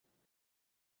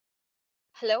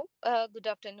Hello, good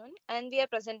afternoon, and we are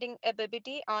presenting a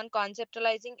PPT on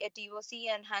conceptualizing a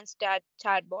TOC-enhanced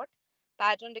chatbot,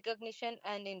 pattern recognition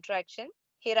and interaction.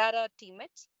 Here are our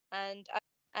teammates, and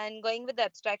going with the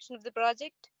abstraction of the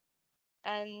project.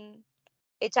 And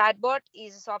a chatbot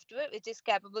is a software which is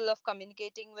capable of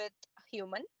communicating with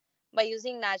human by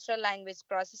using natural language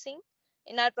processing.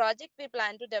 In our project, we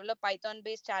plan to develop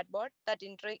Python-based chatbot that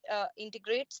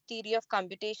integrates theory of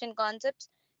computation concepts,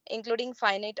 including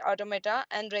finite automata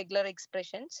and regular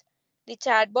expressions. The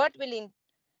chatbot will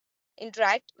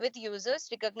interact with users,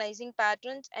 recognizing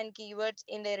patterns and keywords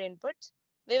in their inputs.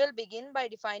 We will begin by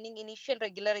defining initial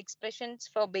regular expressions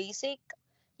for basic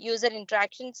user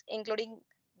interactions, including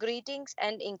greetings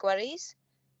and inquiries.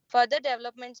 Further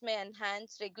developments may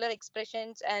enhance regular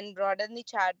expressions and broaden the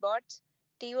chatbot's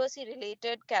TOC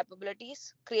related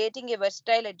capabilities, creating a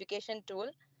versatile education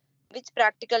tool with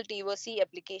practical TOC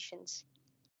applications.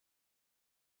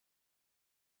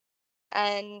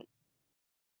 And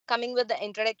coming with the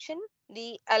introduction,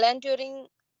 the Alan Turing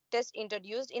test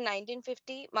introduced in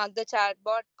 1950 marked the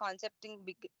chatbot concepting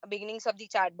beginnings of the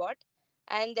chatbot.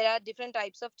 And there are different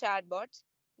types of chatbots.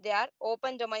 They are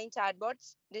open domain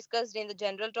chatbots discussed in the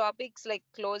general topics like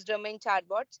closed domain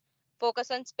chatbots,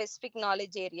 focus on specific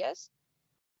knowledge areas.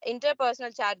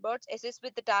 Interpersonal chatbots assist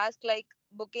with the task like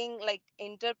booking, like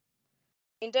interpersonal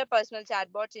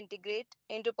chatbots integrate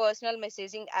into personal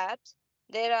messaging apps.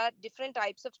 There are different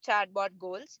types of chatbot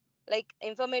goals, like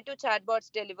informative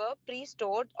chatbots deliver pre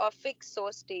stored or fixed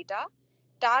source data.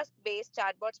 Task based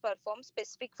chatbots perform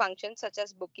specific functions such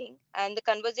as booking, and the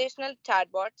conversational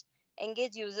chatbots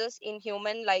engage users in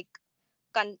human like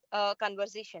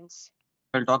conversations.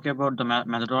 We'll talk about the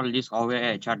methodologies, how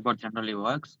a chatbot generally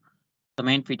works. The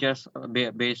main features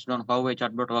based on how a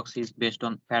chatbot works is based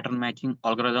on pattern matching,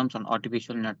 algorithms, and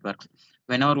artificial networks.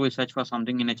 Whenever we search for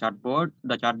something in a chatbot,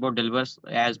 the chatbot delivers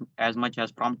as much as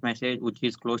prompt message, which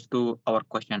is close to our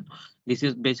question. This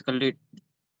is basically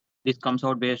this comes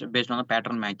out based on the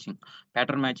pattern matching.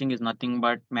 Pattern matching is nothing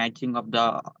but matching of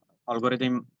the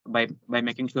algorithm by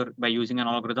making sure by using an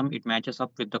algorithm it matches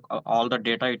up with all the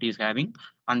data it is having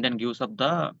and then gives up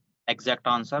the exact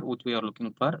answer which we are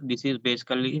looking for. This is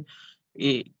basically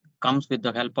it comes with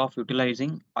the help of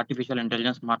utilizing artificial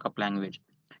intelligence markup language.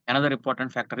 Another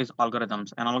important factor is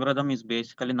algorithms. An algorithm is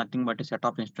basically nothing but a set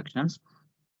of instructions.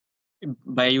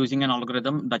 By using an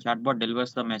algorithm, the chatbot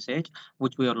delivers the message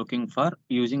which we are looking for.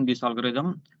 Using the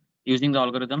algorithms,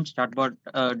 chatbot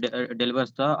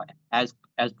delivers the as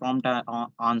prompt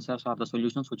answers or the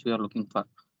solutions which we are looking for.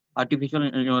 Artificial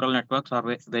neural networks are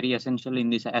very essential in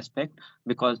this aspect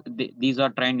because these are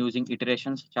trained using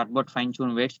iterations. Chatbot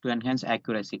fine-tune weights to enhance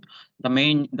accuracy. The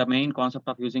main concept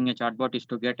of using a chatbot is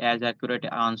to get as accurate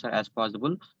answer as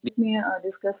possible. Let me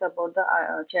discuss about the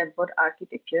chatbot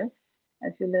architecture.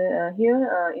 Actually,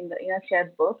 here in a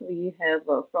chatbot, we have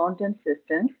front-end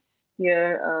systems.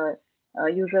 Here, a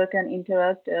user can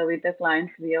interact with the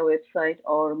clients via website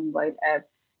or mobile app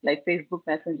like Facebook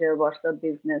Messenger, WhatsApp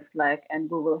Business, Slack, and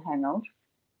Google Hangouts.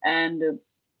 And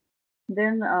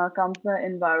then comes the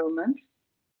environment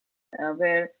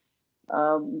where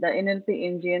the NLP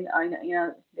engine,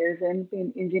 there is an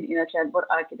NLP engine in a chatbot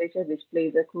architecture which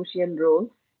plays a crucial role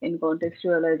in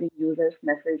contextualizing users'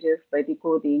 messages by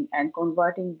decoding and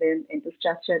converting them into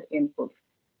structured inputs.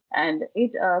 And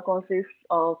it consists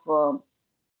of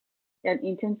an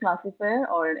intent classifier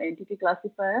or an entity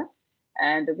classifier,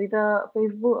 and with a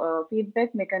Facebook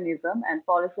feedback mechanism and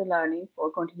policy learning for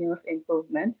continuous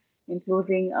improvement,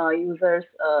 including users'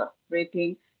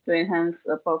 rating to enhance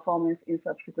performance in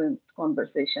subsequent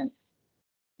conversations.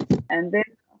 And then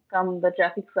come the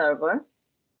traffic server.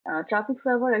 Traffic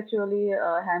server actually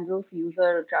handles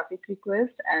user traffic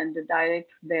requests and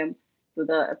directs them to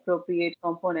the appropriate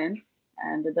components.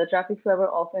 And the traffic server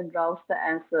often routes the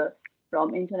answer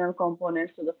from internal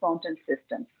components to the front-end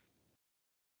systems.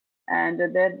 And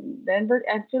then the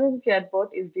actual chatbot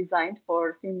is designed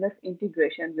for seamless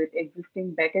integration with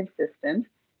existing backend systems,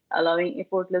 allowing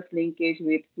effortless linkage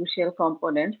with crucial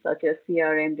components such as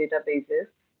CRM databases,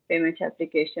 payment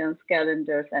applications,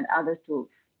 calendars, and other tools.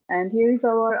 And here is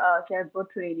our chatbot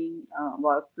training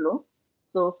workflow.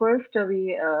 So first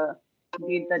we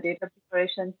did the data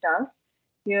preparation task.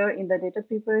 Here in the data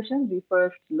preparation, we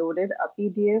first loaded a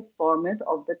PDF format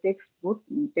of the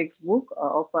textbook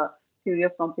of a theory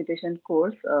of computation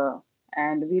course,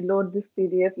 and we load this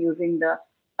PDF using the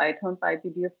Python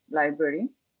PyPDF library.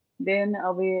 Then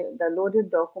the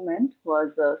loaded document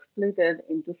was splitted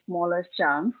into smaller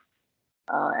chunks,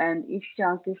 and each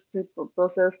chunk is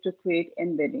processed to create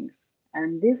embeddings.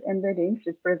 And these embeddings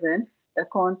represent the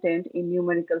content in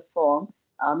numerical form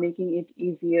making it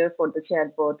easier for the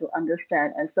chatbot to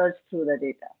understand and search through the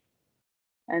data.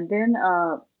 And then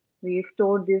we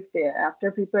stored this there.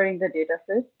 After preparing the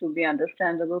dataset to be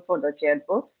understandable for the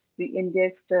chatbot, we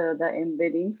indexed the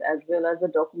embeddings as well as the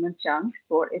document chunks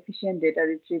for efficient data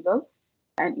retrieval.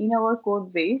 And in our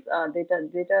code base,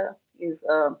 data is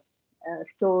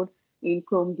stored in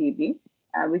ChromeDB,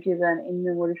 which is an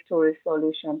in-memory storage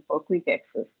solution for quick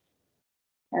access.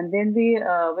 And then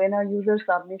when a user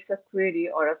submits a query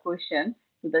or a question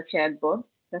to the chatbot,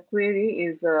 the query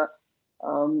is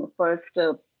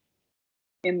first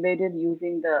embedded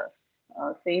using the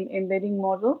same embedding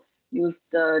model used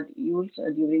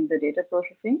during the data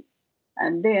processing.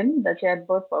 And then the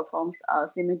chatbot performs a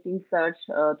semantic search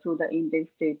through the index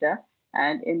data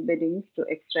and embeddings to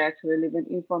extract relevant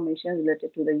information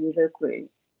related to the user query.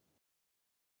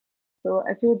 So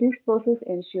actually this process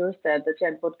ensures that the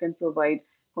chatbot can provide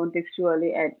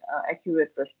contextually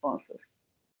accurate responses.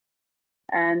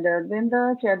 And when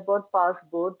the chatbot passes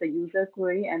both the user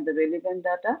query and the relevant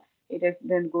data,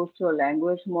 then goes to a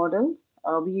language model.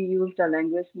 We used a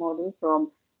language model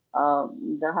from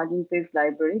the Hugging Face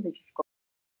library, which is called.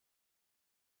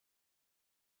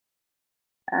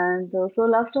 And so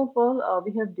last of all,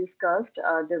 we have discussed,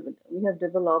 we have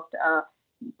developed a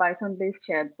Python-based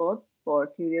chatbot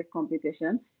for theory of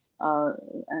computation, uh,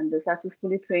 and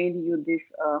successfully trained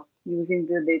using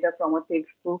the data from a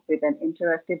textbook with an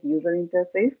interactive user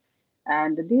interface.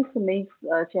 And this makes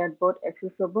chatbot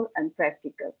accessible and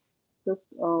practical.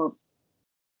 So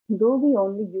though we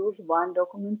only use one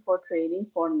document for training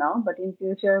for now, but in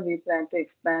future we plan to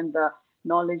expand the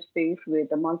knowledge base with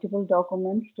the multiple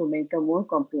documents to make a more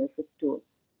comprehensive tool.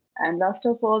 And last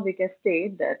of all, we can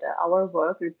state that our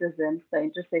work represents the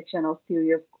intersection of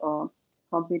theory of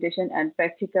computation and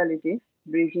practicality,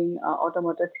 bridging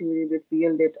automata theory with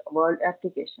real-world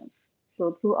applications.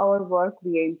 So through our work,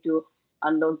 we aim to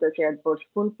unlock the chatbot's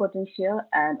full potential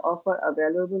and offer a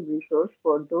valuable resource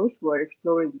for those who are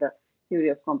exploring the theory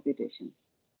of computation.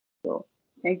 So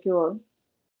thank you all.